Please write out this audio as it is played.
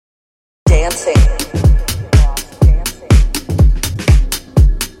dancing.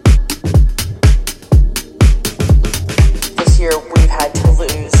 This year we've had to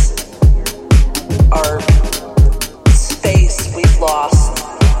lose our space. We've lost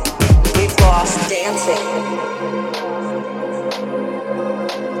dancing.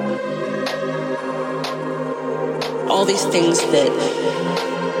 All these things that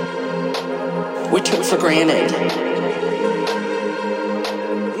we took for granted.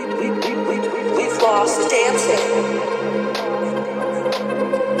 We've lost dancing.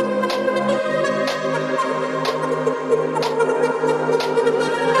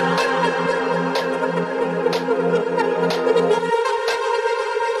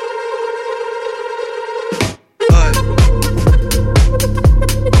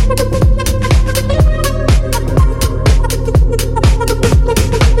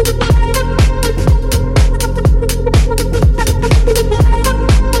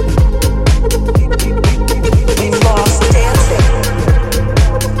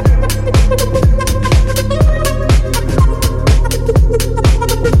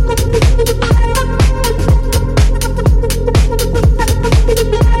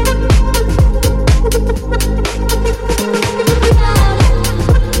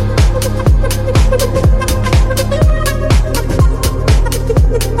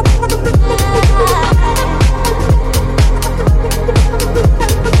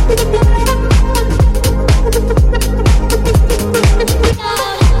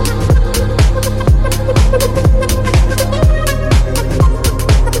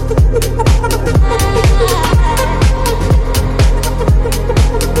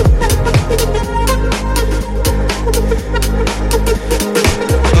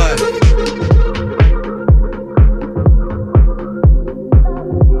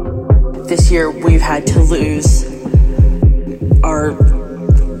 This year we've had to lose our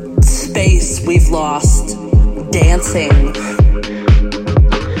space. We've lost dancing.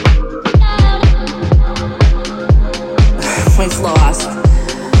 We've lost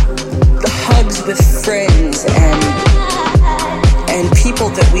the hugs with friends and people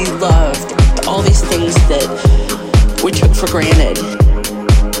that we loved. All these things that we took for granted.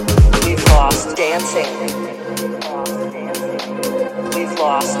 We've lost dancing. We've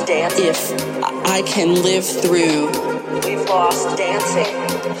lost dancing. If I can live through, we've lost dancing.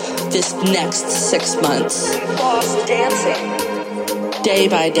 This next 6 months, we've lost dancing. Day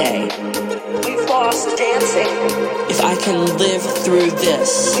by day, we've lost dancing. If I can live through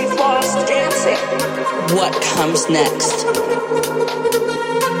this, we've lost dancing. What comes next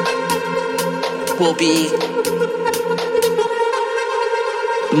will be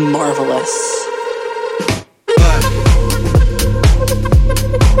marvelous.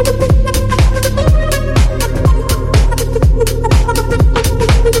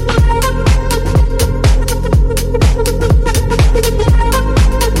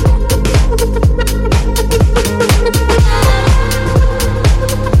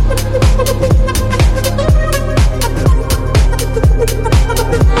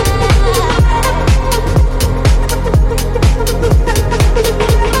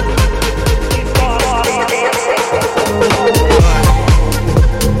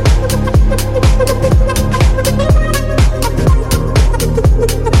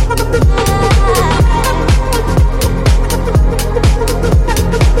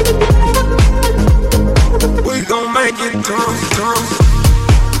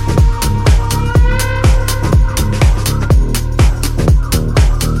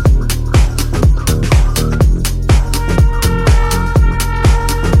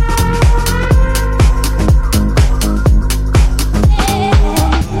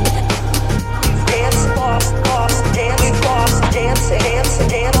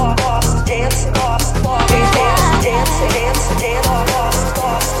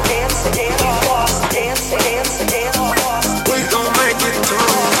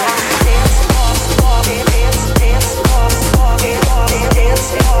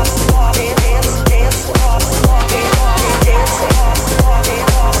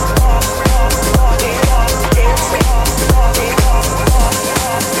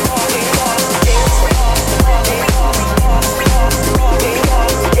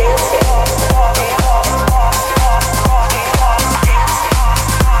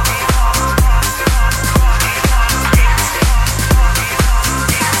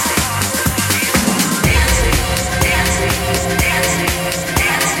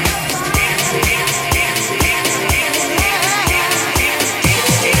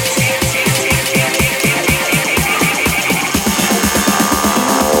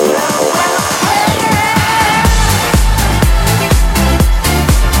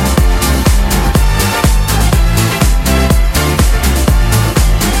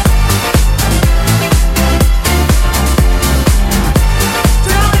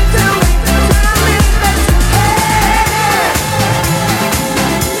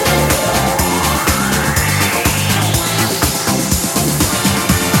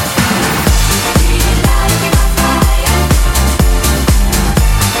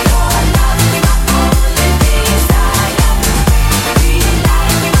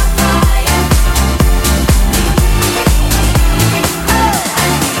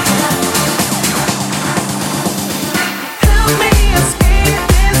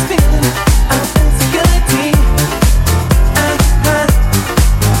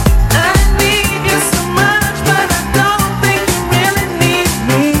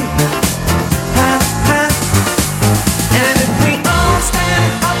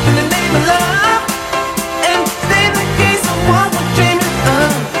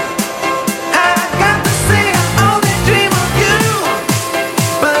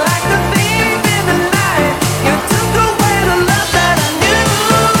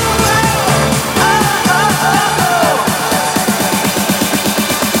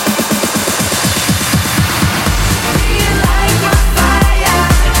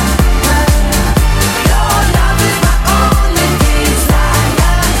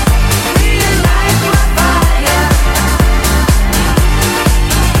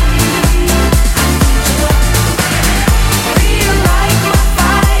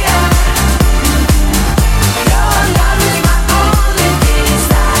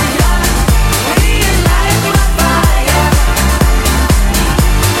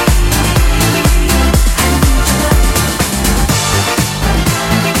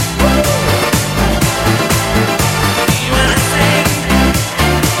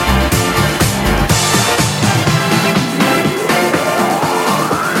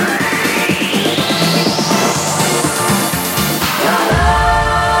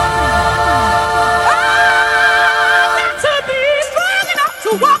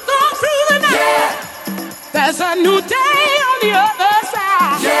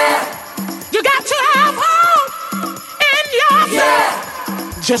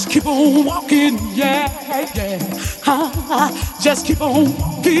 Just keep on walking, yeah, yeah. Just keep on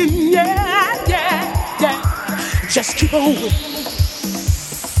walking, yeah, yeah, yeah. Just keep on.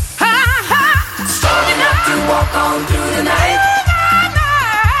 Strong enough to walk on through the night.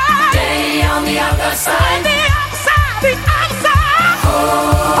 Day on the other side. The outside.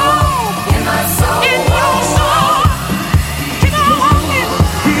 Oh, in my soul. In your soul. Keep on walking.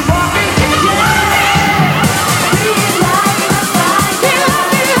 Keep walking, keep walking.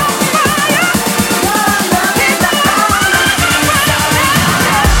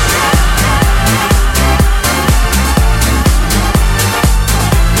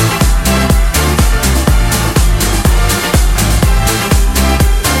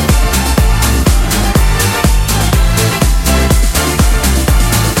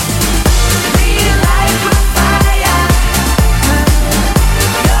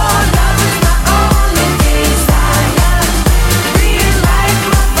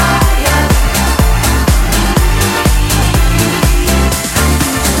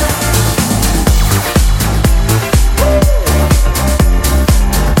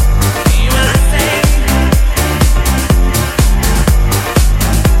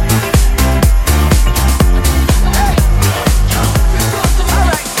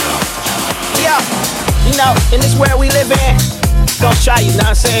 In this world we live in, gonna try you, know what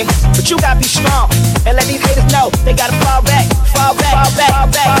I'm saying? But you gotta be strong and let these haters know they gotta fall back, fall back, fall back, fall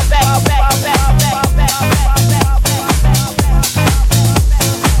back, fall back, fall back, fall back, fall back, fall back, fall back.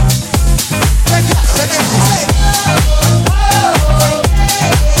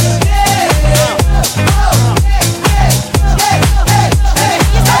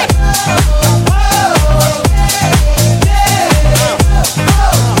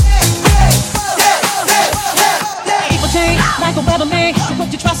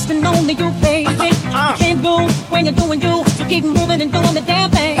 Only you, baby. You can't go when you're doing you. So keep moving and doing the damn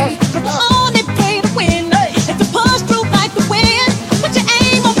thing. You're the only way to win. It's to push through like the wind. Put your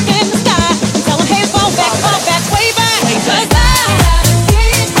aim up in the sky. And tell them, hey, fall back, way back. Cause I gotta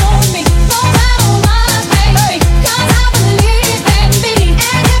keep on me. No matter what, baby. Cause I believe in me.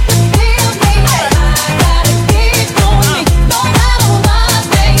 And if you feel me, I gotta keep on me. No matter what,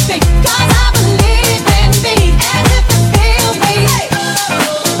 baby. Cause I believe in me. And if you feel me,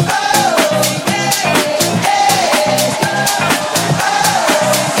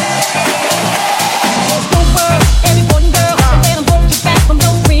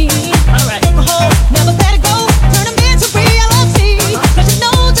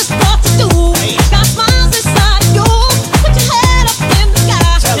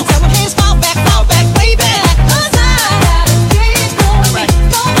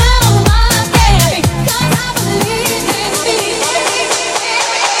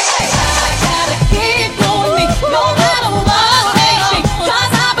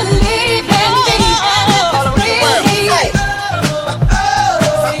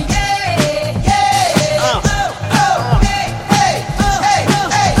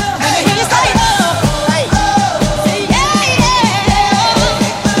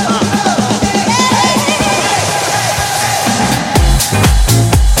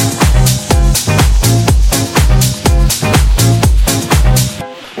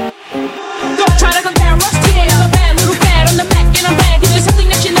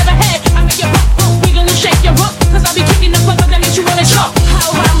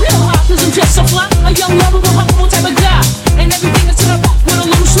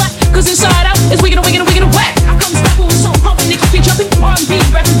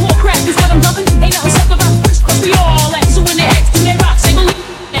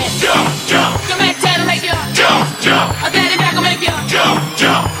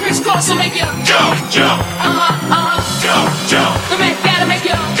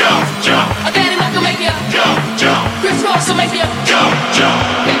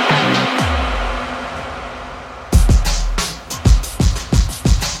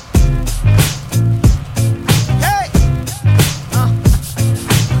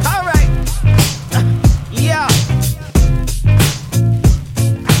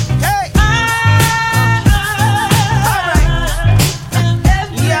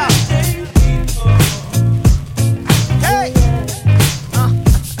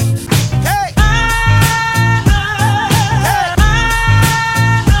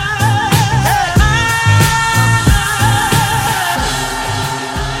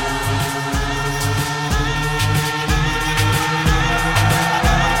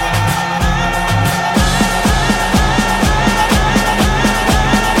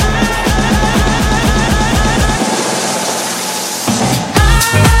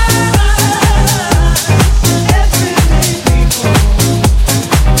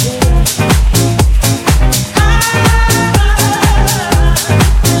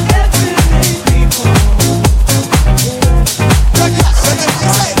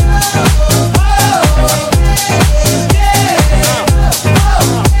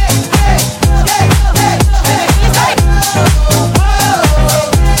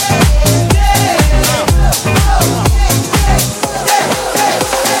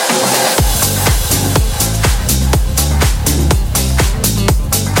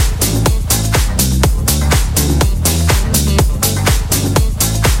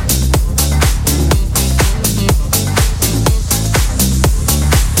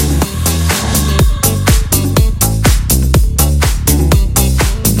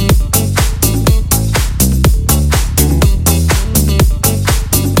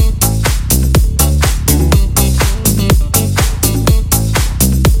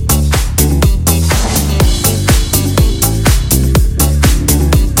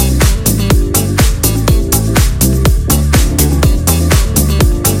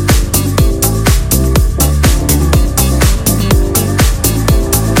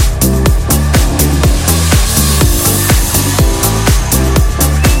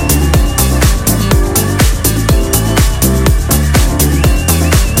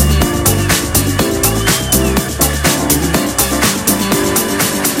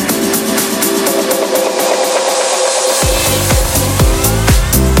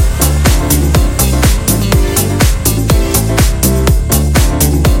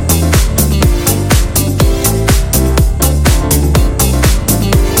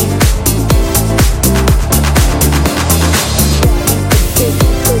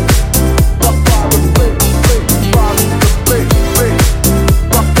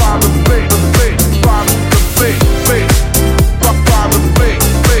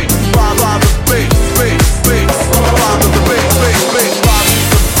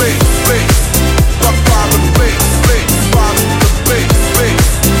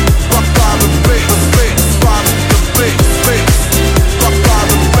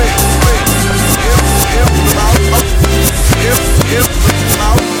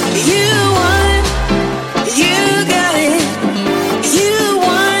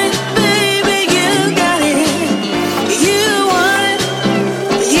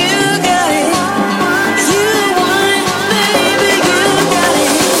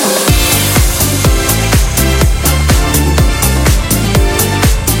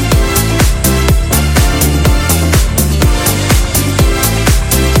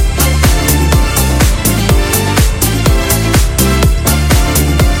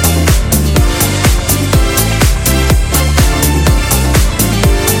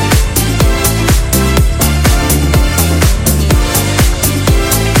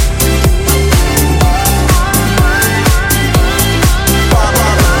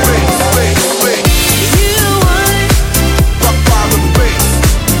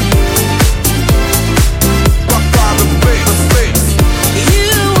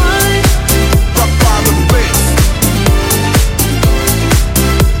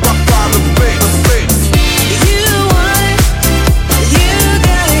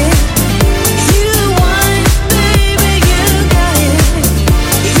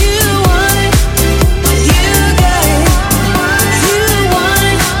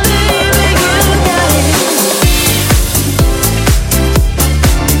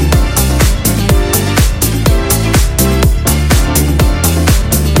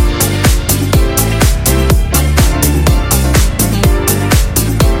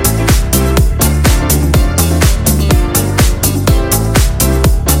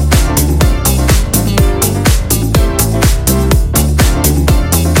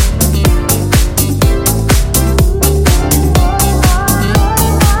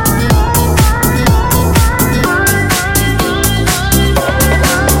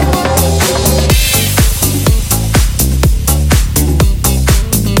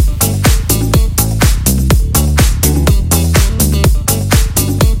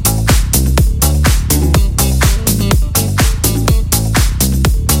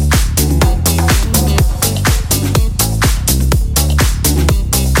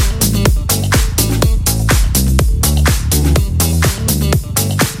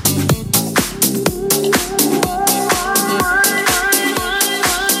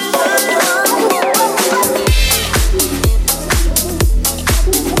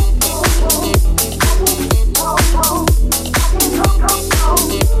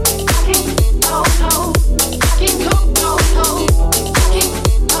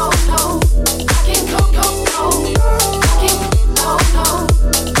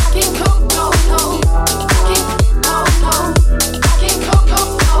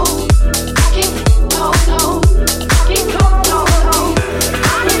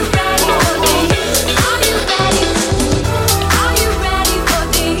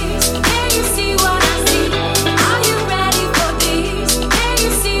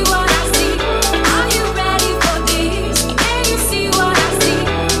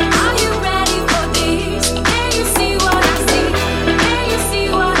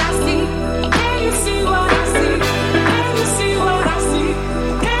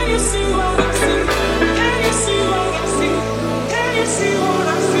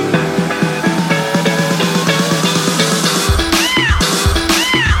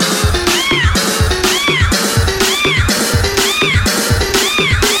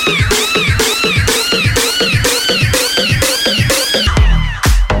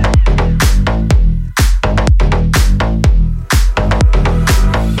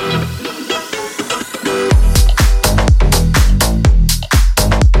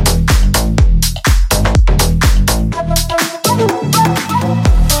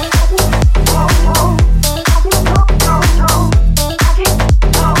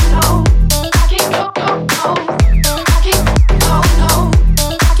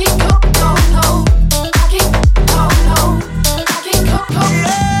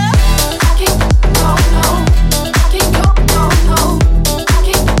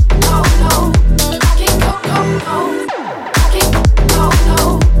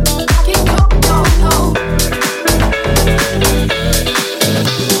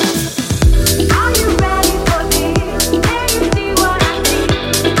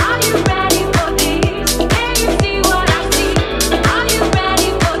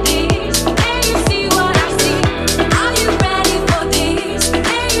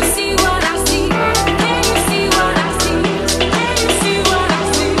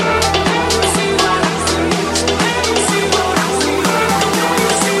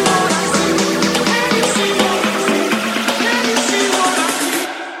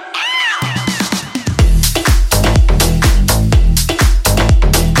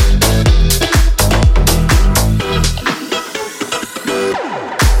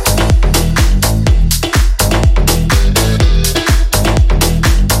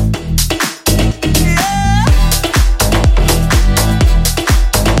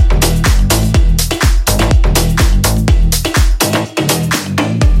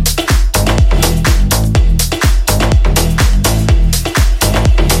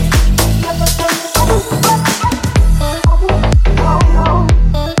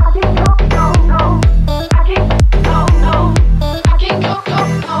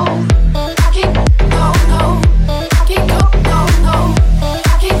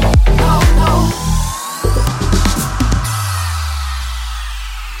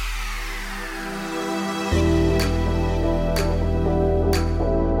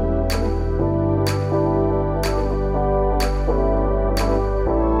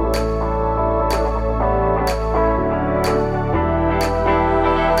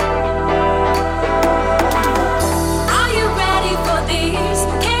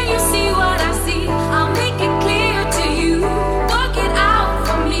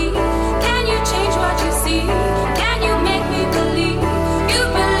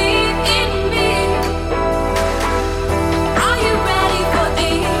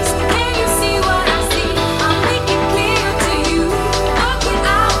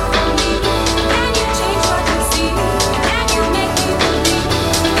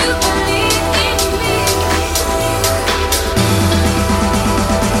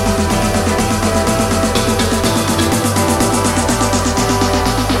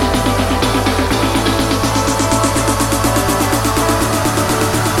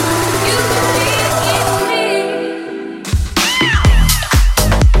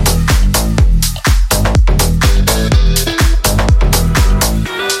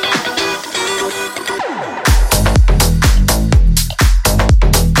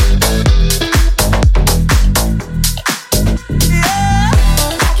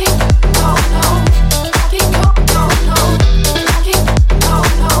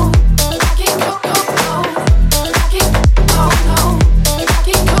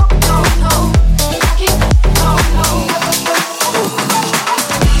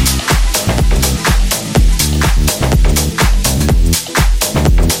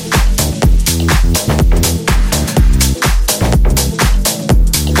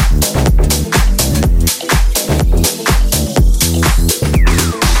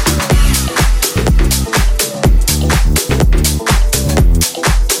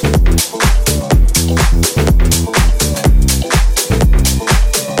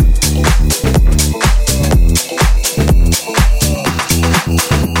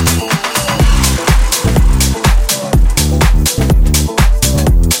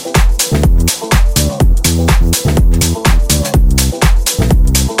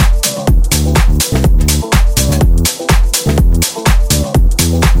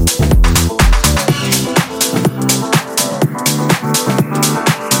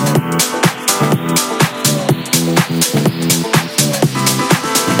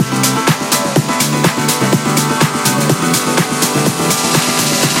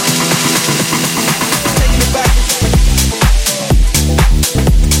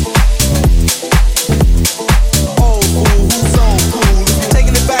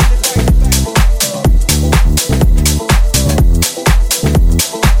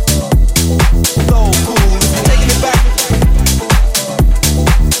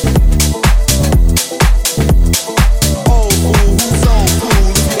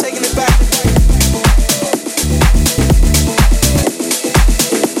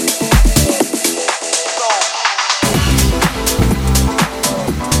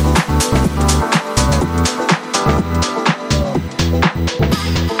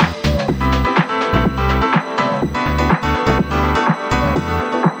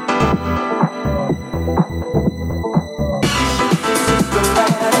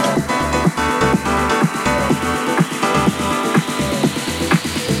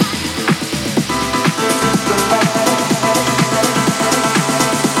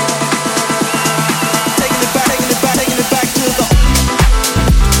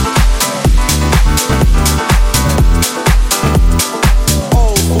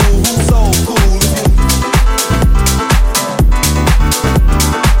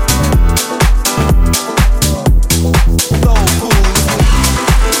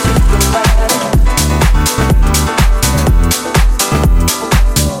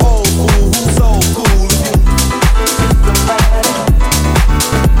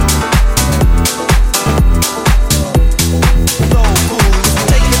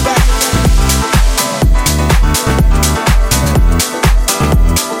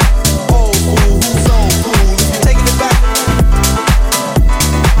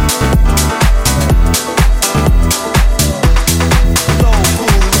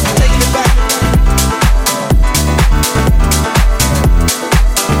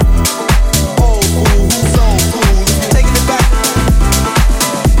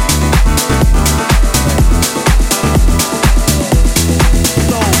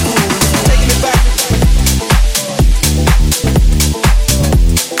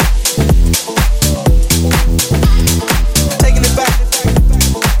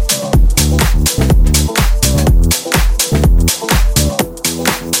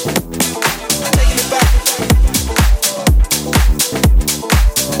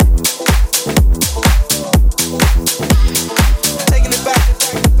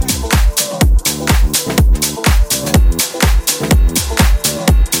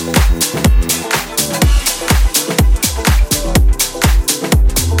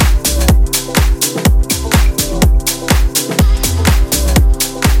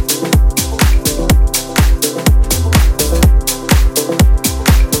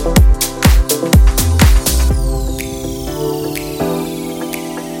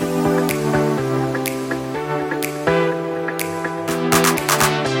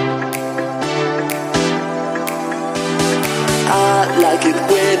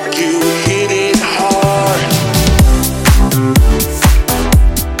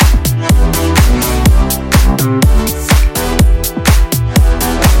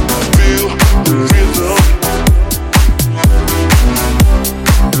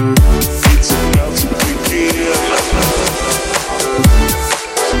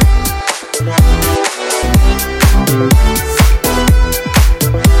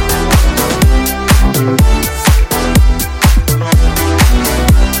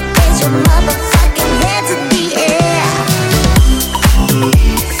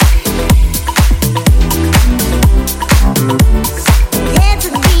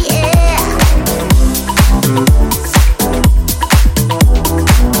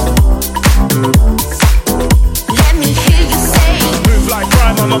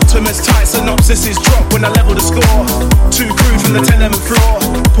 I'm Optimus, tight synopsis is drop when I level the score. Two crew from the tenement floor.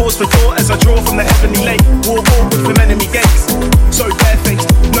 Pause for thought as I draw from the heavenly lake. Walk awkward from enemy gates. So barefaced,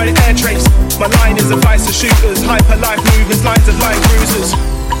 no air trace. My line is a vice of shooters. Hyper life movers, lines of line cruisers.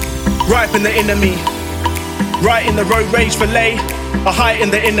 Ripe in the inner me. Right in the road rage for lay. A height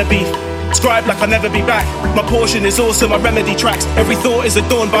in the inner beef. Scribe like I'll never be back. My portion is also my remedy tracks. Every thought is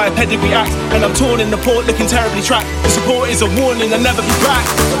adorned by a pedigree act. And I'm torn in the port looking terribly trapped. The support is a warning I'll never be back.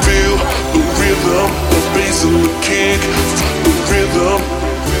 Feel the rhythm, the bass and the kick. The rhythm,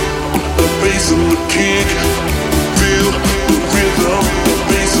 the bass and the kick. Feel the rhythm, the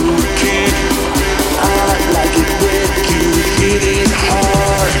bass and the kick. I like it when you hit it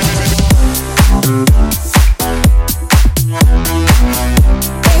hard.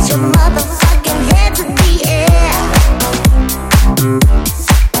 Raise your motherfucking head to the air.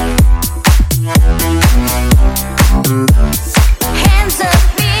 Hands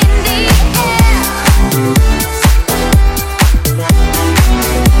up in the air.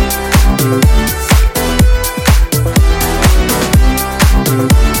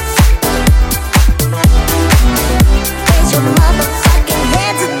 Raise your motherfucking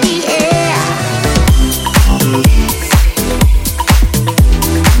head to the air.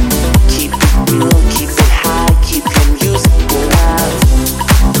 Keep it real, keep it high, keep your music alive.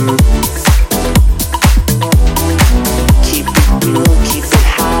 Keep it real, keep it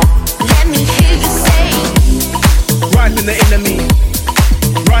high. Let me hear you say. Ripe in the inner me.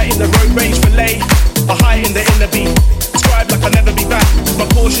 Right in the road rage for lay. A height in the inner beat. Scribe like I'll never be back. My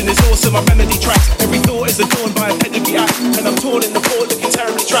portion is also my remedy tracks. Every thought is adorned by a pedigree act. And I'm torn in the port looking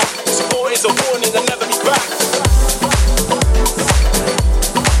terribly trapped. Support is a warning I'll never be back.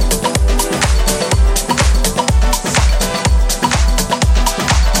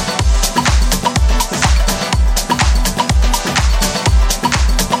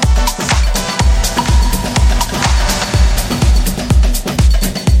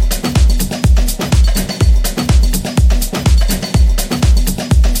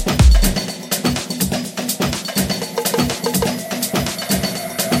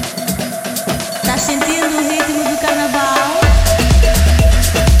 Tá sentindo o ritmo do carnaval?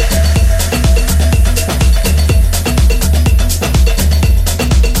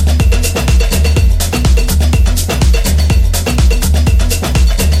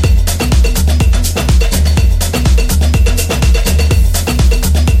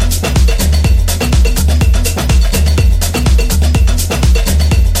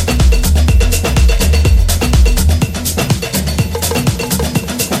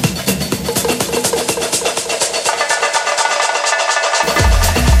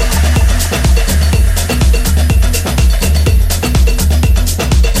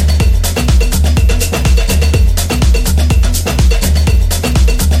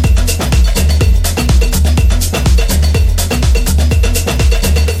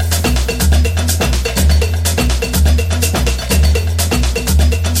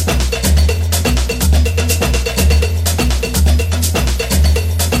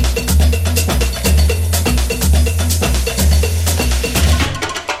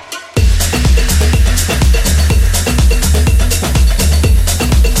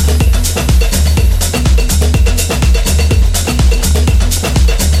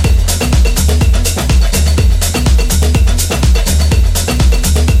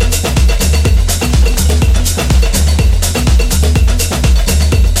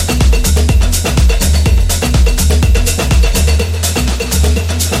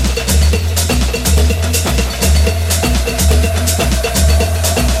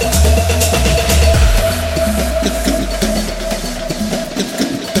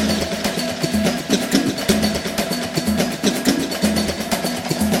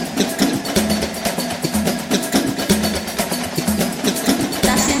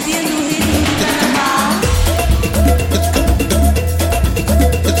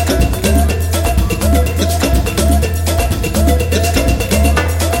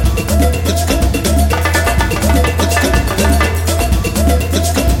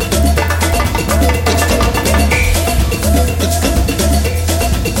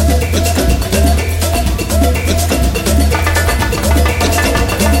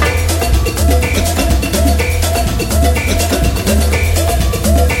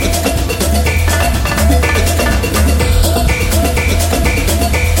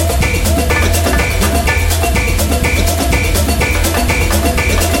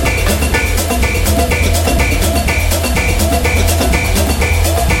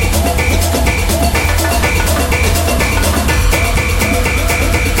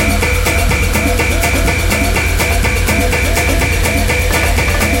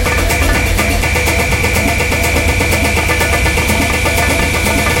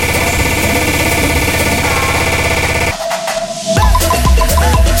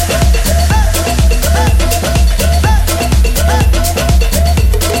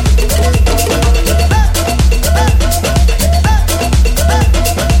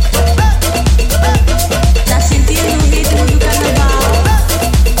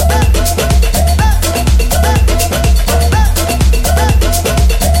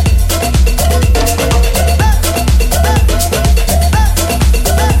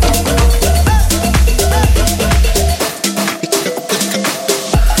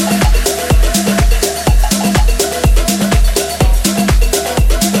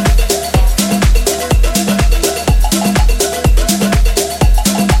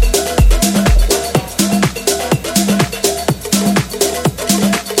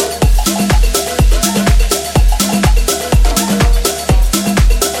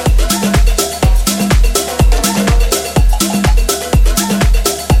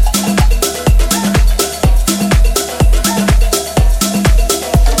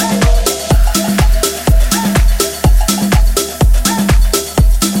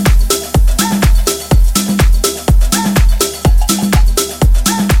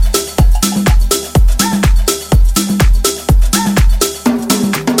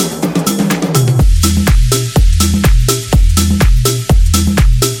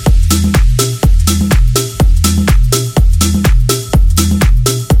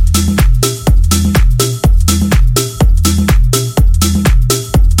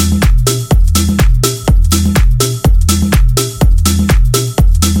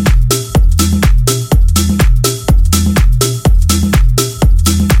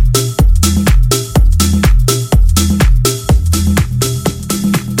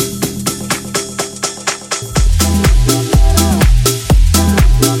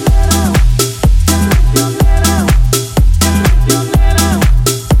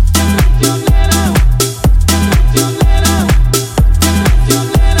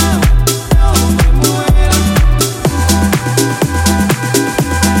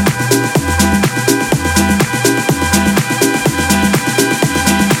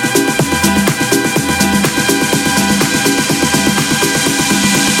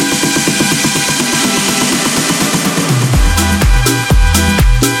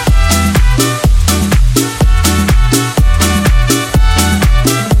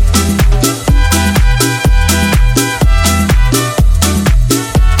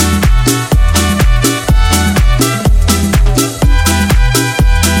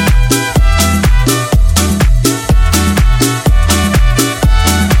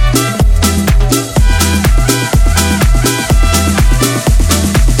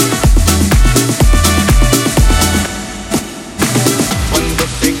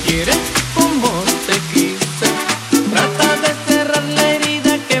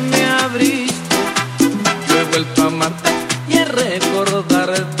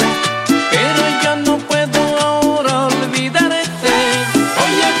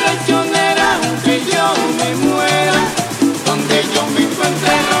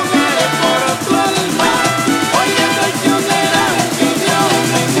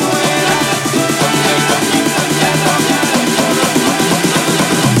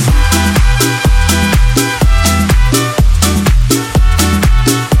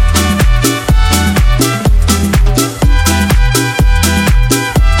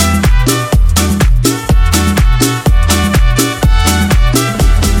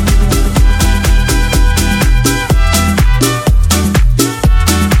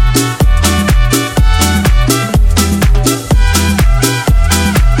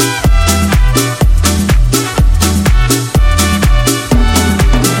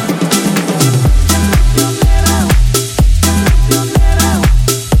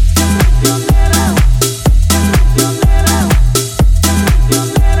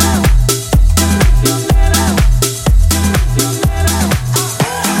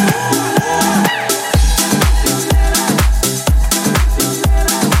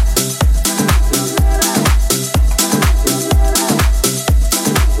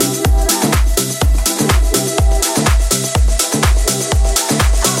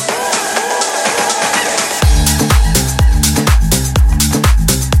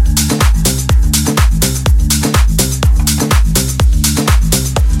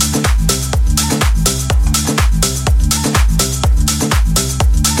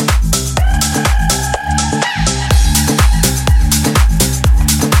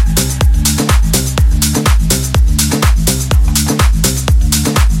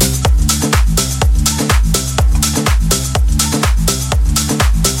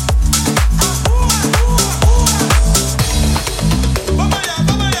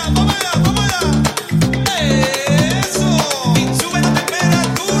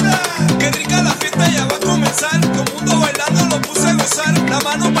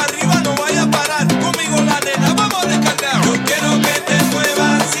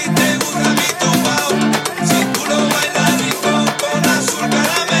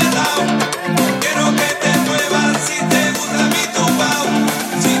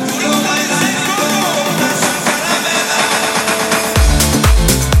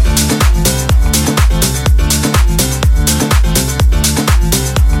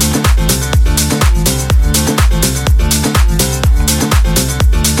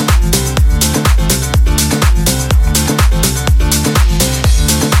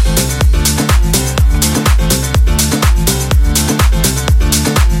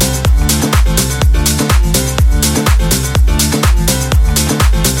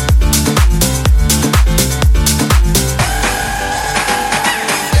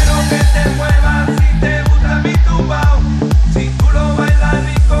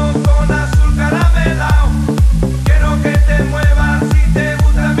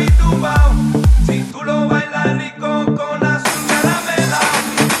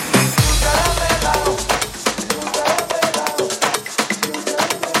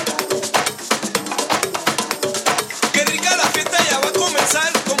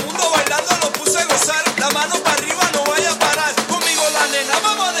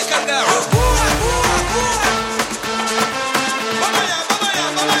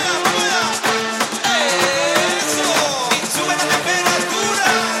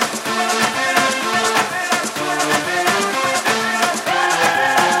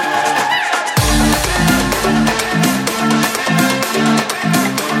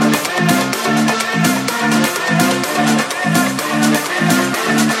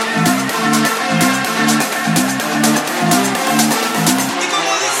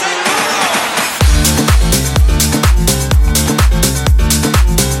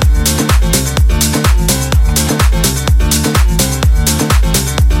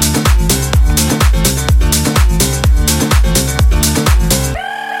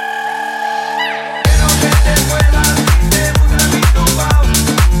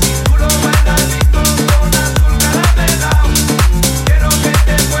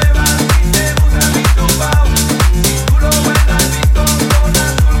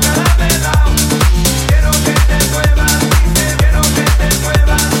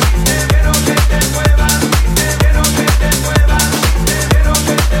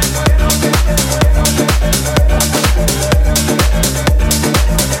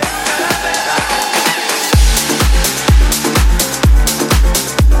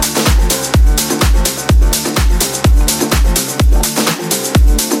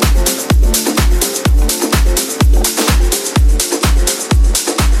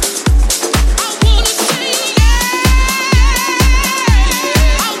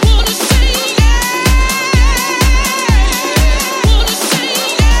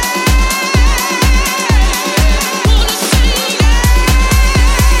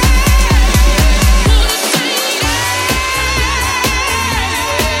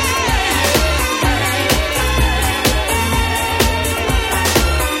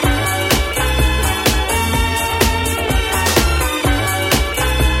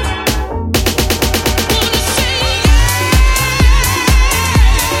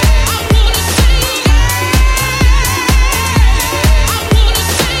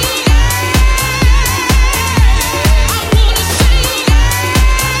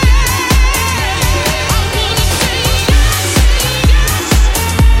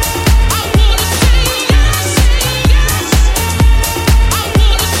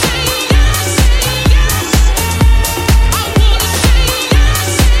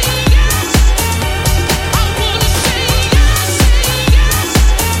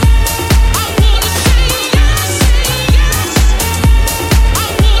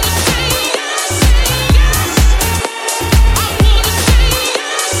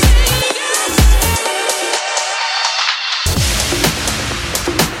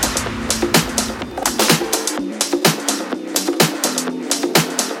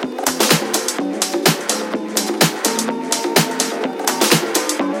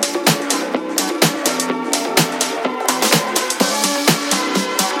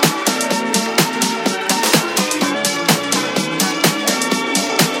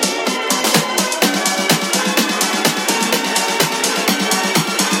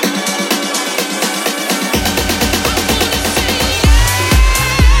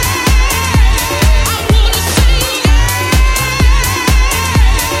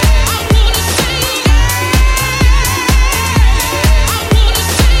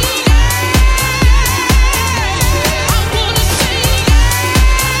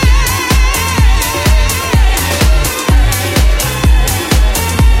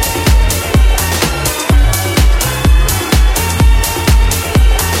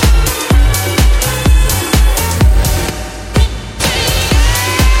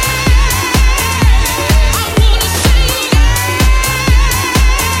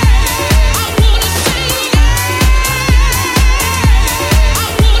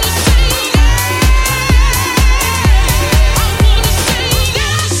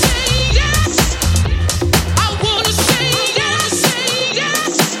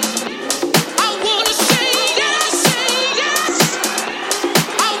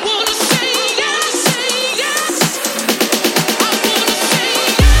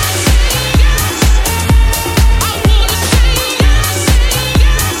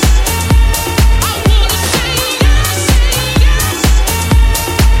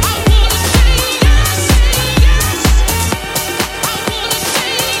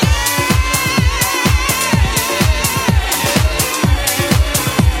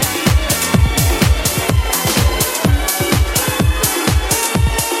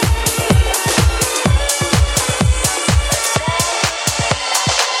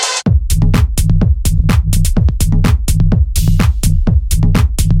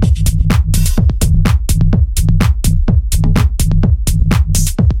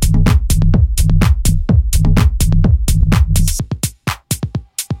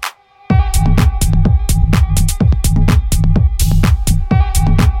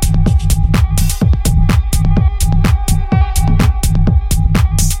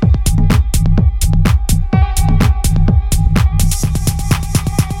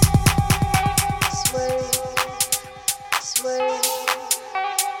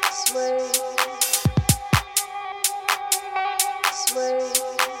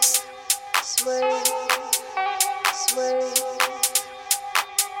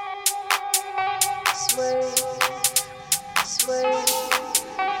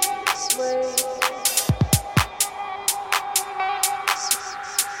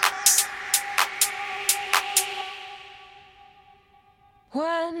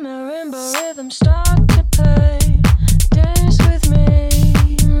 When marimba rhythms start to play, dance with me,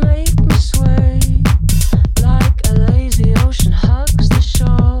 make me sway, like a lazy ocean hugs the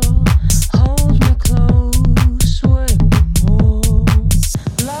shore. Hold me close, sway me more.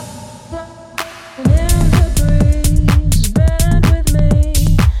 In the breeze, bend with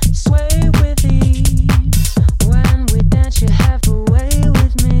me, sway with ease. When we dance, you have a way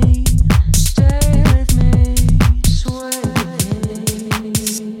with me. Stay with me, sway with me.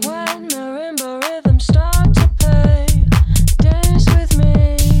 When marimba rhythms start to play, dance with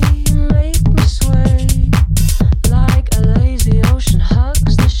me, make me sway, like a lazy ocean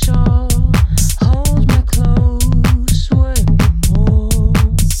hugs the shore. Hold me close, sway me more,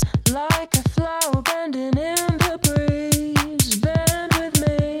 like a flower bending in the breeze. Bend with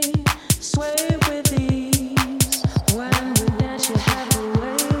me, sway with ease. When we dance, you have a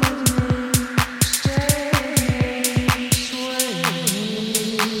way with me. Stay with me, sway with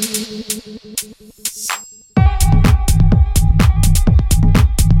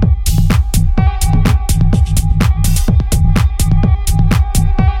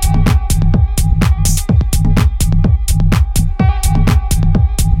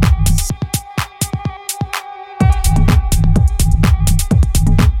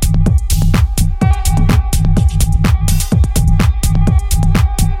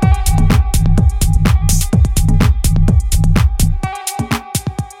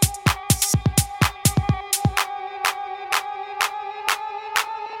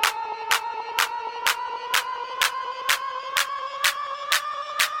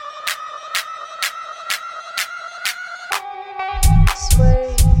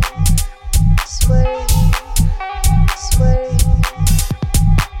Sway, sway, sway,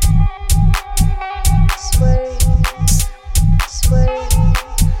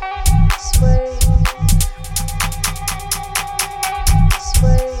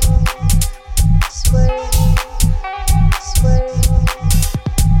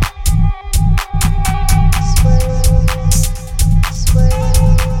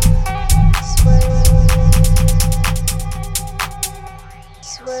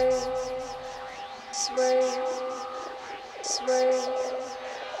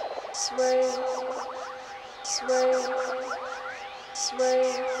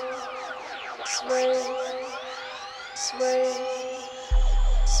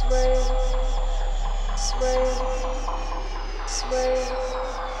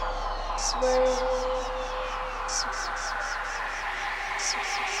 sway, sway, sway, sway,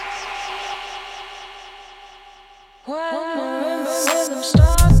 When marimba rhythms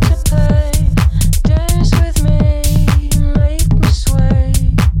start to play, dance with me, make me sway,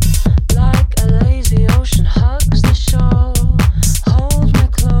 like a lazy ocean hugs the shore. Hold me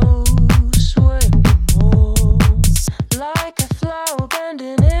close, sway me more, like a flower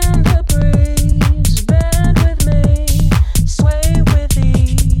bending in the breeze. Bend with me, sway with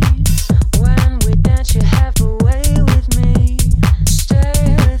ease. When we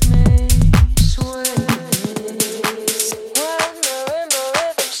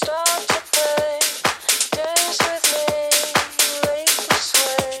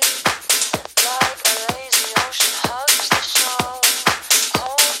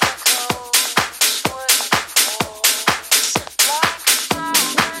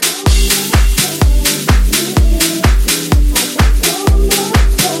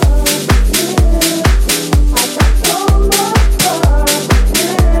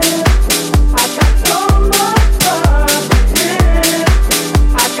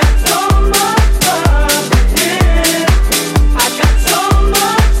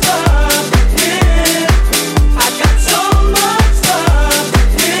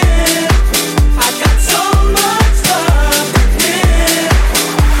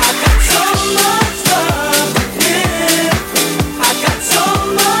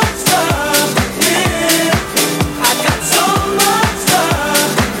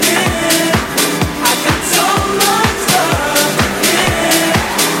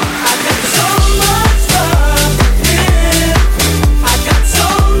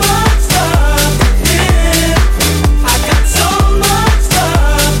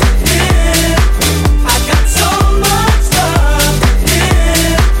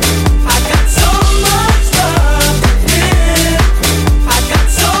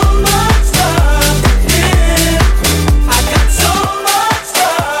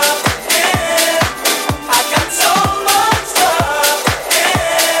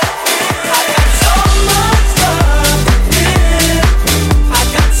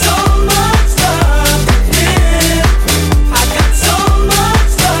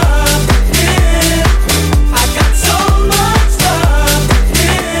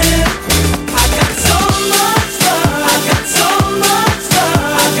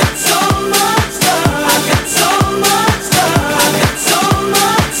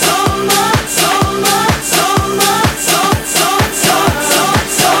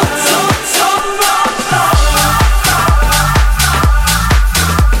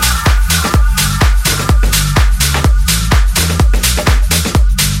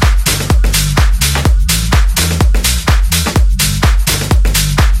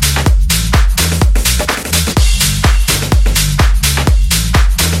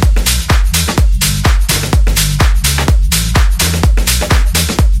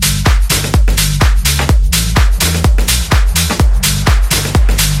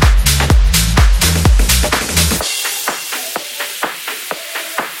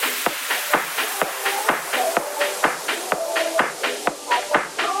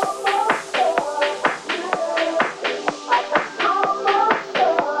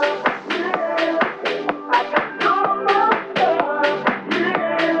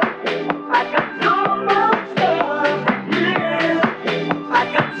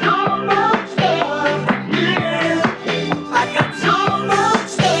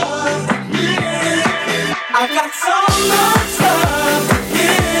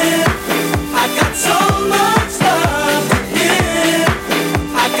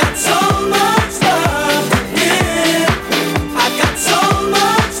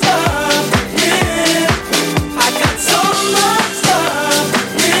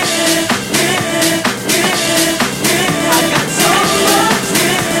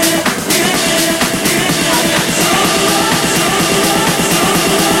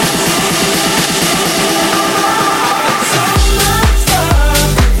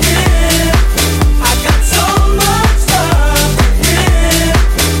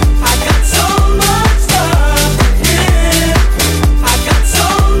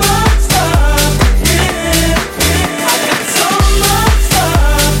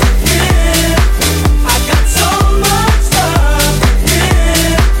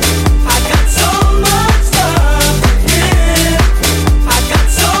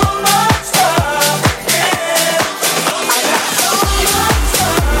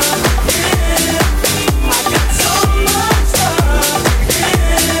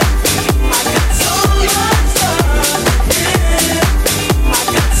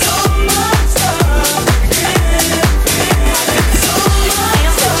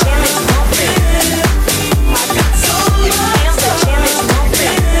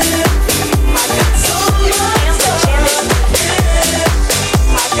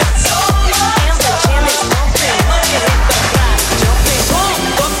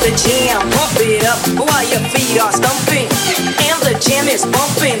up while your feet are stumping. And the jam is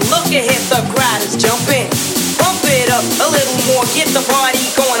bumping. Look ahead, the crowd is jumping. Bump it up a little more. Get the party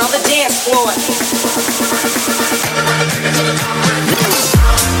going on the dance floor.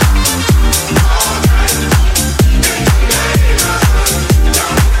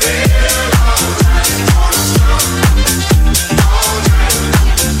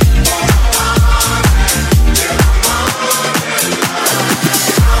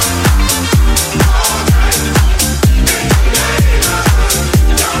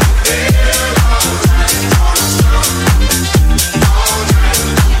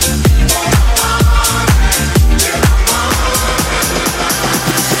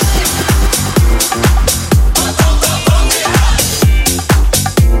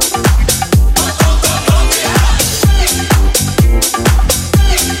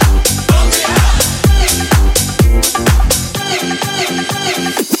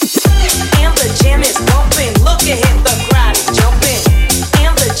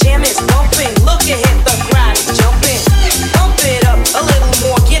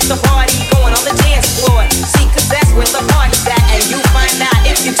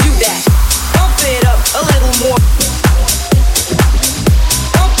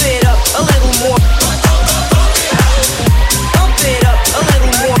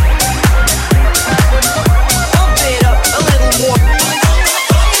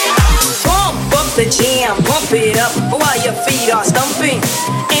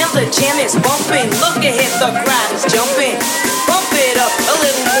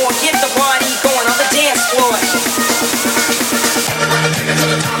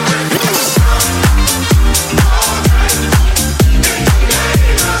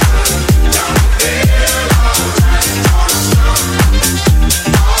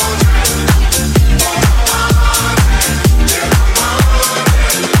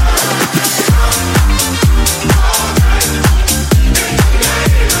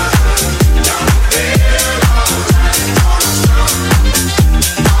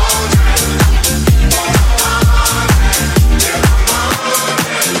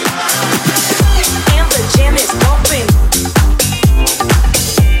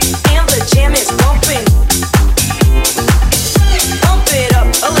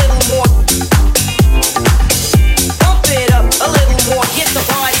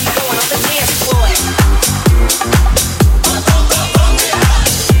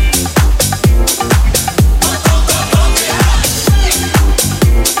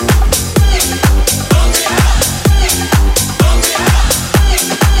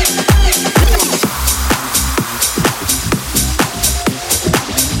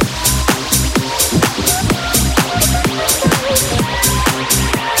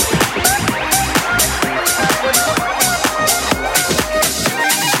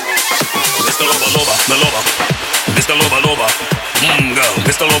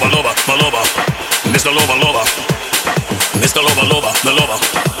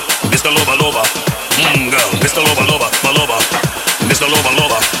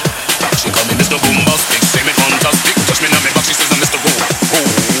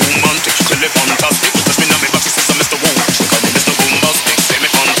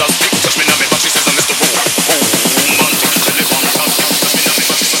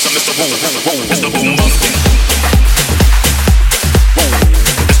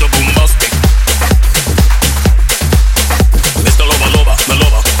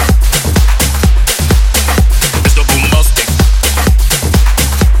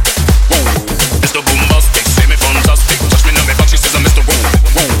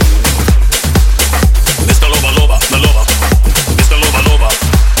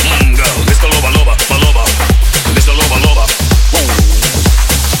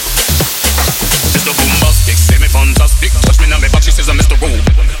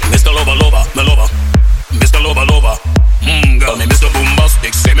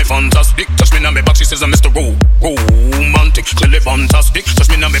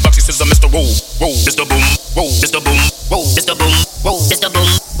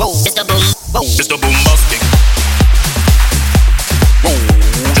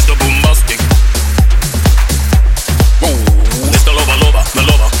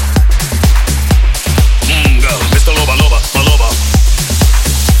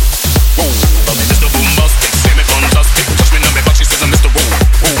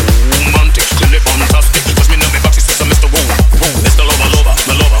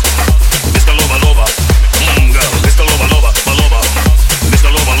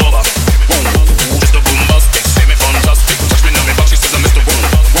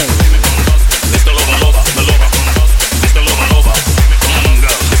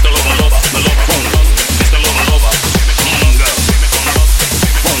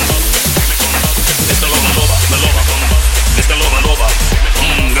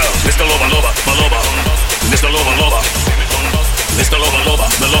 lover, lover,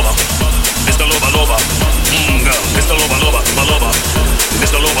 my lover. Mr. Lover, lover. Girl, Mr. Lover, lover, my lover.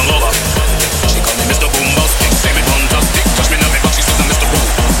 Mr. Lover, lover. She call me Mr. Boombastic, say me fantastic. Touch me now, me but she says I'm Mr.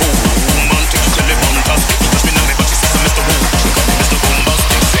 Romantic. Tell me fantastic. Touch me now, me but she says I'm Mr. She call me Mr.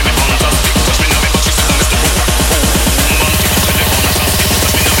 Boombastic, say me fantastic. Touch me now, me but she says I'm Mr. Romantic. Tell me fantastic.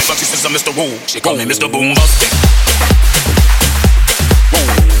 Touch me now, me but she says I'm Mr. She call me Mr. Boombastic.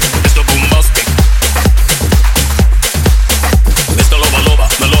 Mr. Boombastic. Mr. Lover, lover,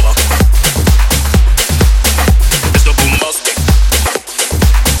 my lover. Mr. Boombastic.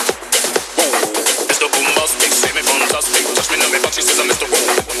 Mr. Boombastic, say me fantastic. Touch me now, me but she says I'm Mr.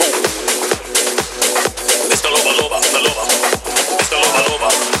 Mr. Lover, lover, my lover. Mr. Lover,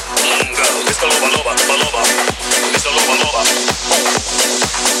 lover. Girl, Mr. Lover, lover, my lover. Mr. Lover, lover.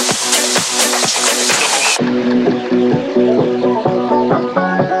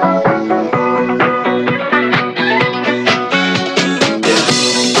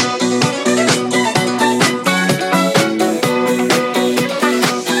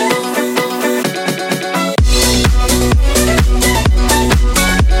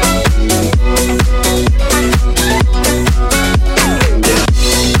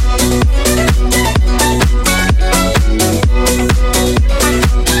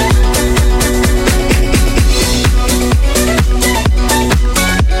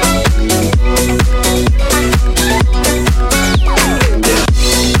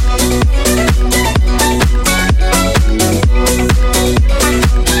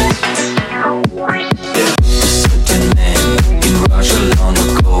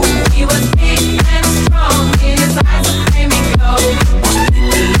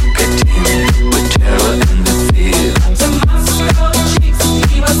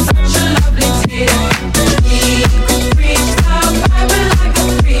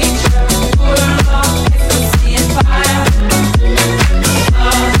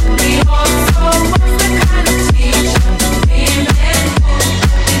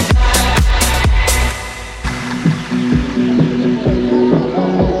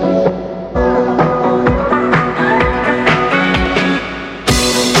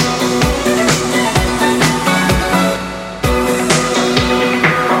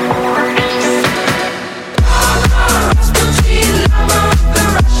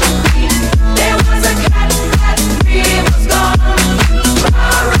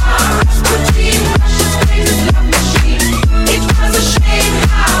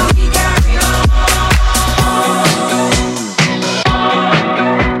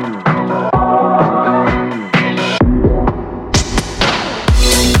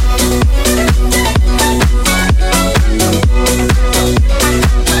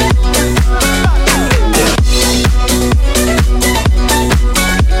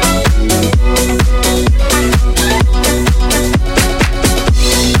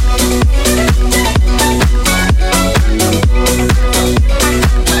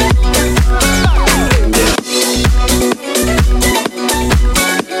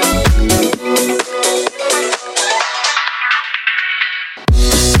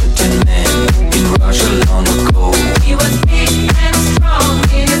 He was big and